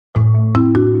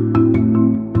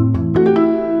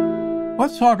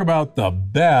Let's talk about the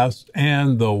best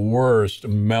and the worst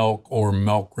milk or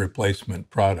milk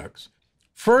replacement products.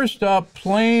 First up,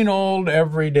 plain old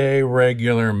everyday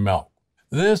regular milk.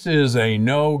 This is a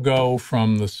no-go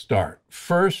from the start.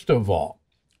 First of all,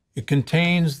 it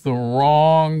contains the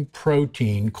wrong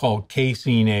protein called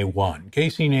casein A1.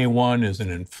 Casein A1 is an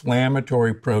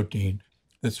inflammatory protein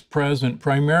that's present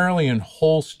primarily in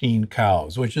Holstein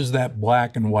cows, which is that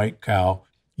black and white cow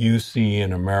you see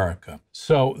in America.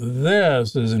 So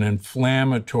this is an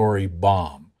inflammatory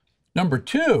bomb. Number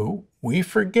two, we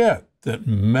forget that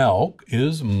milk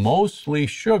is mostly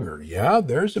sugar. Yeah,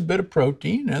 there's a bit of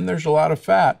protein and there's a lot of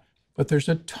fat, but there's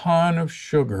a ton of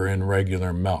sugar in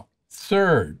regular milk.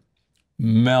 Third,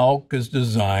 milk is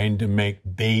designed to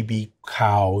make baby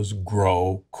cows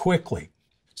grow quickly.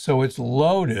 So it's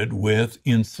loaded with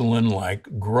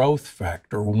insulin-like growth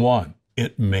factor 1.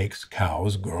 It makes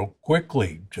cows grow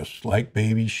quickly, just like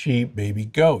baby sheep, baby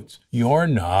goats. You're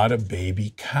not a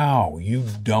baby cow. You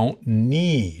don't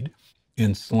need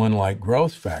insulin-like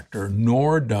growth factor,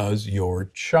 nor does your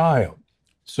child.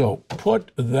 So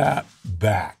put that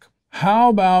back. How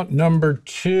about number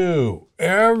two?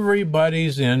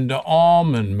 Everybody's into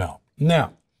almond milk.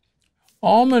 Now,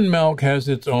 almond milk has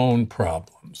its own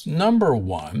problems. Number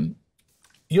one,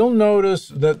 you'll notice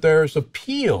that there's a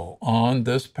peel on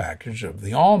this package of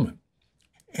the almond.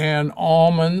 And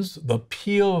almonds, the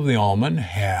peel of the almond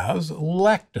has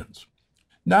lectins.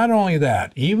 Not only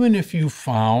that, even if you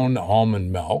found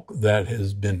almond milk that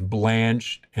has been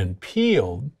blanched and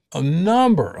peeled, a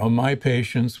number of my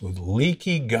patients with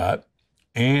leaky gut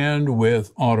and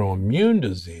with autoimmune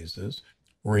diseases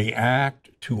react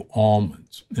to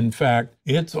almonds. In fact,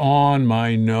 it's on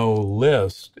my no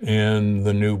list in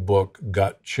the new book,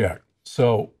 Gut Check.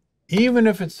 So even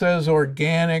if it says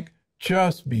organic,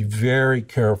 just be very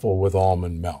careful with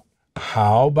almond milk.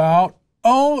 How about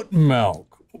oat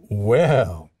milk?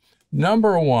 Well,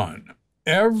 number one,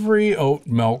 every oat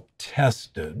milk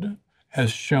tested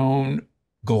has shown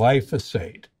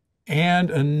glyphosate and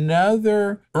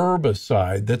another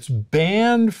herbicide that's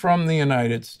banned from the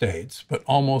United States, but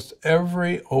almost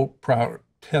every oat product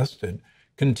tested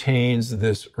contains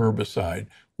this herbicide,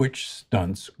 which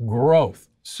stunts growth.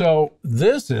 So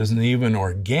this isn't even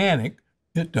organic.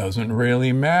 It doesn't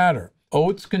really matter.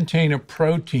 Oats contain a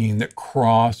protein that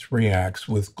cross-reacts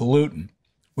with gluten,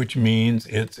 which means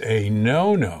it's a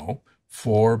no-no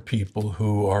for people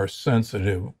who are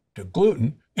sensitive to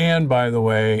gluten. And by the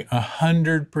way,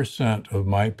 100% of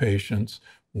my patients,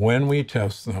 when we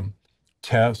test them,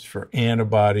 test for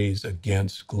antibodies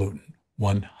against gluten.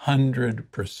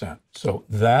 100%. So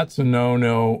that's a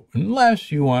no-no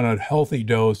unless you want a healthy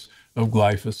dose of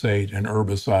glyphosate and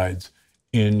herbicides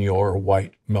in your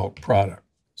white milk product.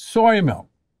 Soy milk,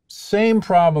 same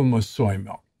problem with soy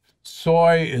milk.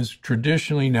 Soy is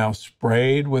traditionally now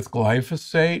sprayed with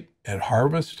glyphosate at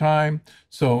harvest time,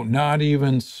 so not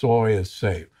even soy is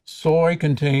safe. Soy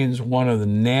contains one of the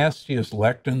nastiest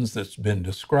lectins that's been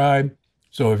described.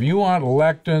 So if you want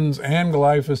lectins and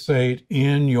glyphosate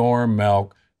in your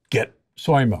milk, get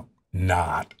soy milk.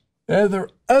 Not. Are there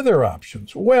other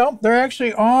options? Well, there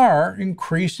actually are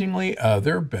increasingly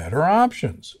other better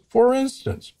options. For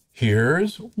instance,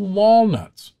 here's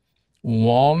walnuts.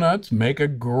 Walnuts make a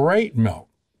great milk.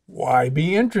 Why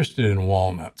be interested in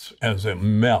walnuts as a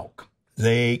milk?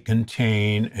 They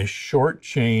contain a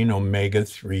short-chain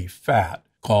omega-3 fat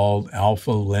called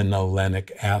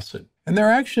alpha-linolenic acid. And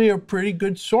they're actually a pretty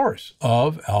good source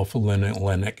of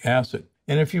alpha-linolenic acid.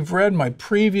 And if you've read my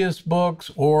previous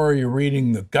books or you're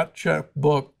reading the Gut Check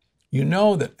book, you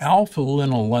know that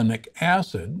alpha-linolenic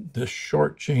acid, this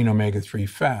short-chain omega-3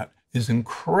 fat, is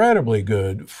incredibly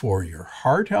good for your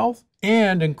heart health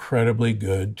and incredibly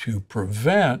good to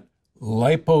prevent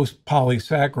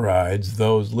lipopolysaccharides,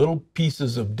 those little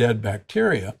pieces of dead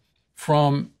bacteria,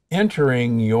 from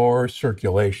entering your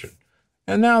circulation.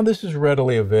 And now this is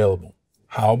readily available.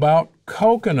 How about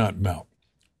coconut milk?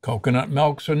 Coconut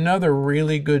milk's another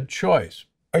really good choice.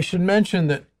 I should mention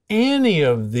that any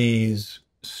of these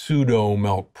pseudo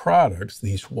milk products,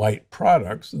 these white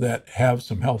products that have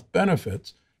some health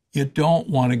benefits, you don't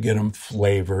want to get them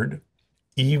flavored.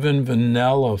 Even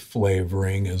vanilla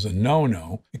flavoring is a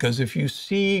no-no, because if you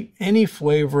see any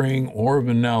flavoring or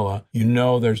vanilla, you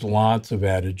know there's lots of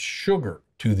added sugar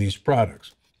to these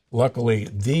products. Luckily,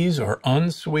 these are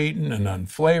unsweetened and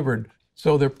unflavored,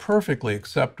 so they're perfectly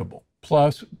acceptable.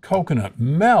 Plus, coconut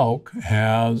milk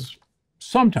has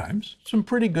sometimes some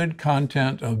pretty good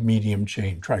content of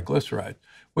medium-chain triglycerides,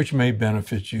 which may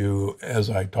benefit you as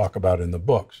I talk about in the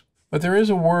books. But there is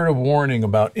a word of warning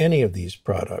about any of these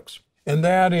products, and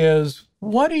that is,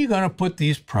 what are you going to put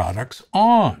these products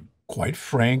on? quite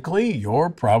frankly, you're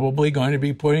probably going to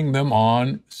be putting them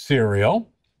on cereal.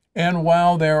 And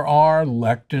while there are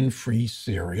lectin-free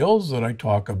cereals that I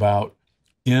talk about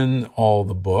in all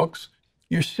the books,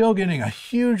 you're still getting a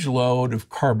huge load of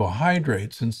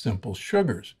carbohydrates and simple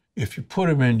sugars. If you put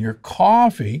them in your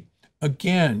coffee,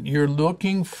 again, you're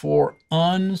looking for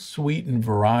unsweetened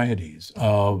varieties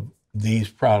of these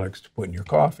products to put in your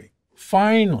coffee.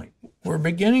 Finally, we're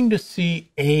beginning to see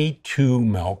A2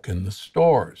 milk in the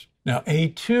stores. Now,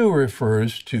 A2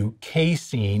 refers to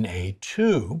casein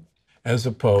A2, as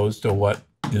opposed to what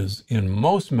is in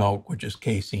most milk, which is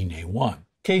casein A1.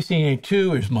 Casein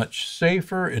A2 is much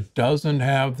safer. It doesn't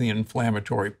have the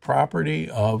inflammatory property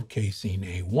of casein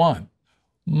A1.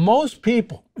 Most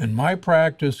people in my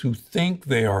practice who think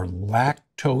they are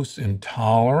lactose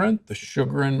intolerant, the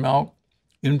sugar in milk,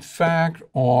 in fact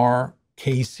are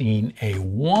casein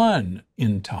A1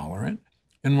 intolerant.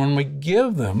 And when we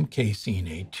give them casein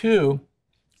A2,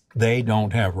 they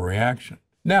don't have a reaction.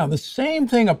 Now, the same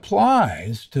thing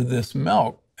applies to this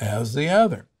milk as the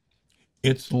other.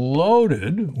 It's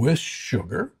loaded with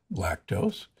sugar,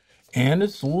 lactose, and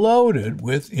it's loaded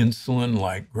with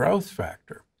insulin-like growth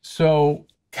factor. So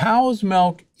cow's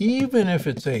milk, even if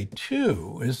it's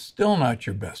A2, is still not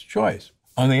your best choice.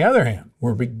 On the other hand,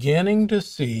 we're beginning to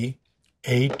see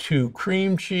A2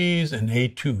 cream cheese and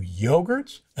A2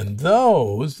 yogurts, and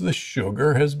those, the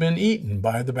sugar has been eaten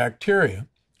by the bacteria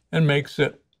and makes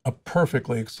it a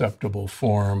perfectly acceptable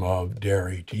form of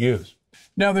dairy to use.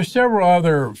 Now, there's several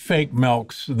other fake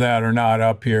milks that are not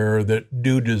up here that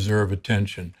do deserve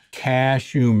attention.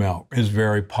 Cashew milk is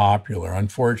very popular.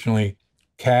 Unfortunately,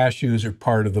 cashews are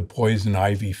part of the poison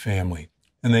ivy family,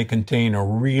 and they contain a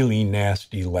really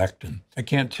nasty lectin. I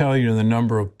can't tell you the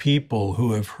number of people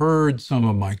who have heard some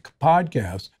of my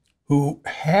podcasts who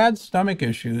had stomach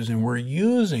issues and were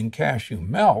using cashew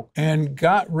milk and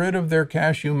got rid of their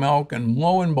cashew milk, and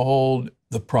lo and behold,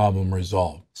 the problem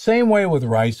resolved. Same way with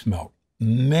rice milk.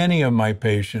 Many of my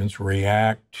patients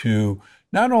react to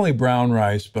not only brown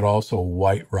rice, but also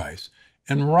white rice.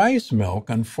 And rice milk,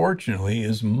 unfortunately,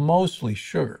 is mostly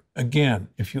sugar. Again,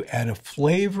 if you add a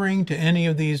flavoring to any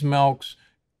of these milks,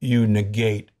 you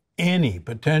negate any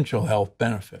potential health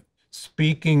benefit.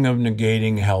 Speaking of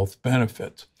negating health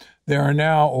benefits, there are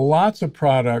now lots of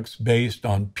products based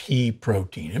on pea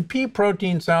protein. And pea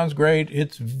protein sounds great.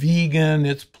 It's vegan,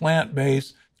 it's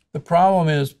plant-based. The problem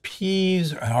is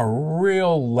peas are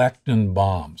real lectin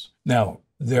bombs. Now,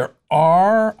 there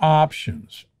are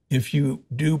options. If you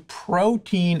do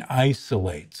protein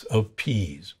isolates of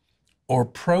peas or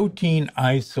protein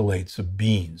isolates of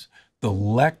beans, the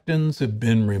lectins have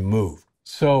been removed.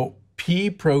 So pea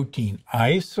protein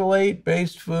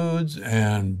isolate-based foods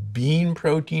and bean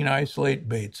protein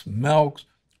isolate-based milks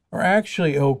are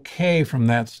actually okay from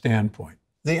that standpoint.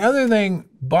 The other thing,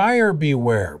 buyer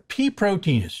beware. Pea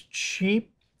protein is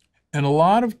cheap, and a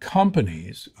lot of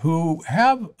companies who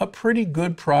have a pretty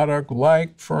good product,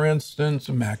 like, for instance,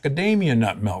 macadamia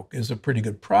nut milk is a pretty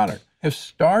good product, have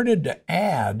started to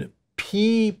add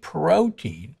pea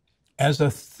protein as a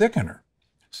thickener.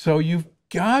 So you've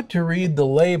got to read the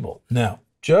label. Now,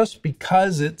 just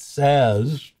because it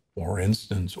says, for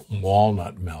instance,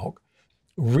 walnut milk,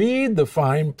 read the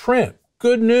fine print.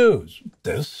 Good news,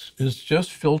 this is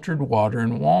just filtered water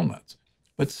and walnuts.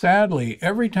 But sadly,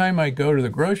 every time I go to the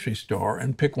grocery store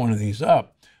and pick one of these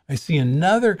up, I see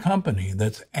another company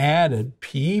that's added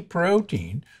pea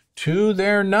protein to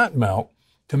their nut milk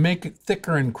to make it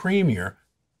thicker and creamier.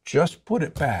 Just put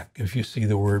it back if you see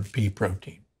the word pea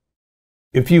protein.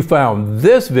 If you found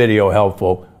this video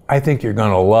helpful, I think you're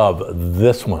going to love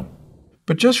this one.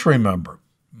 But just remember,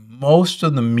 most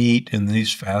of the meat in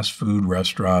these fast food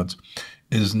restaurants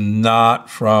is not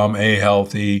from a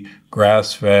healthy,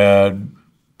 grass-fed,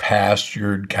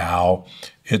 pastured cow.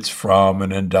 It's from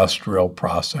an industrial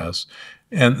process,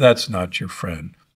 and that's not your friend.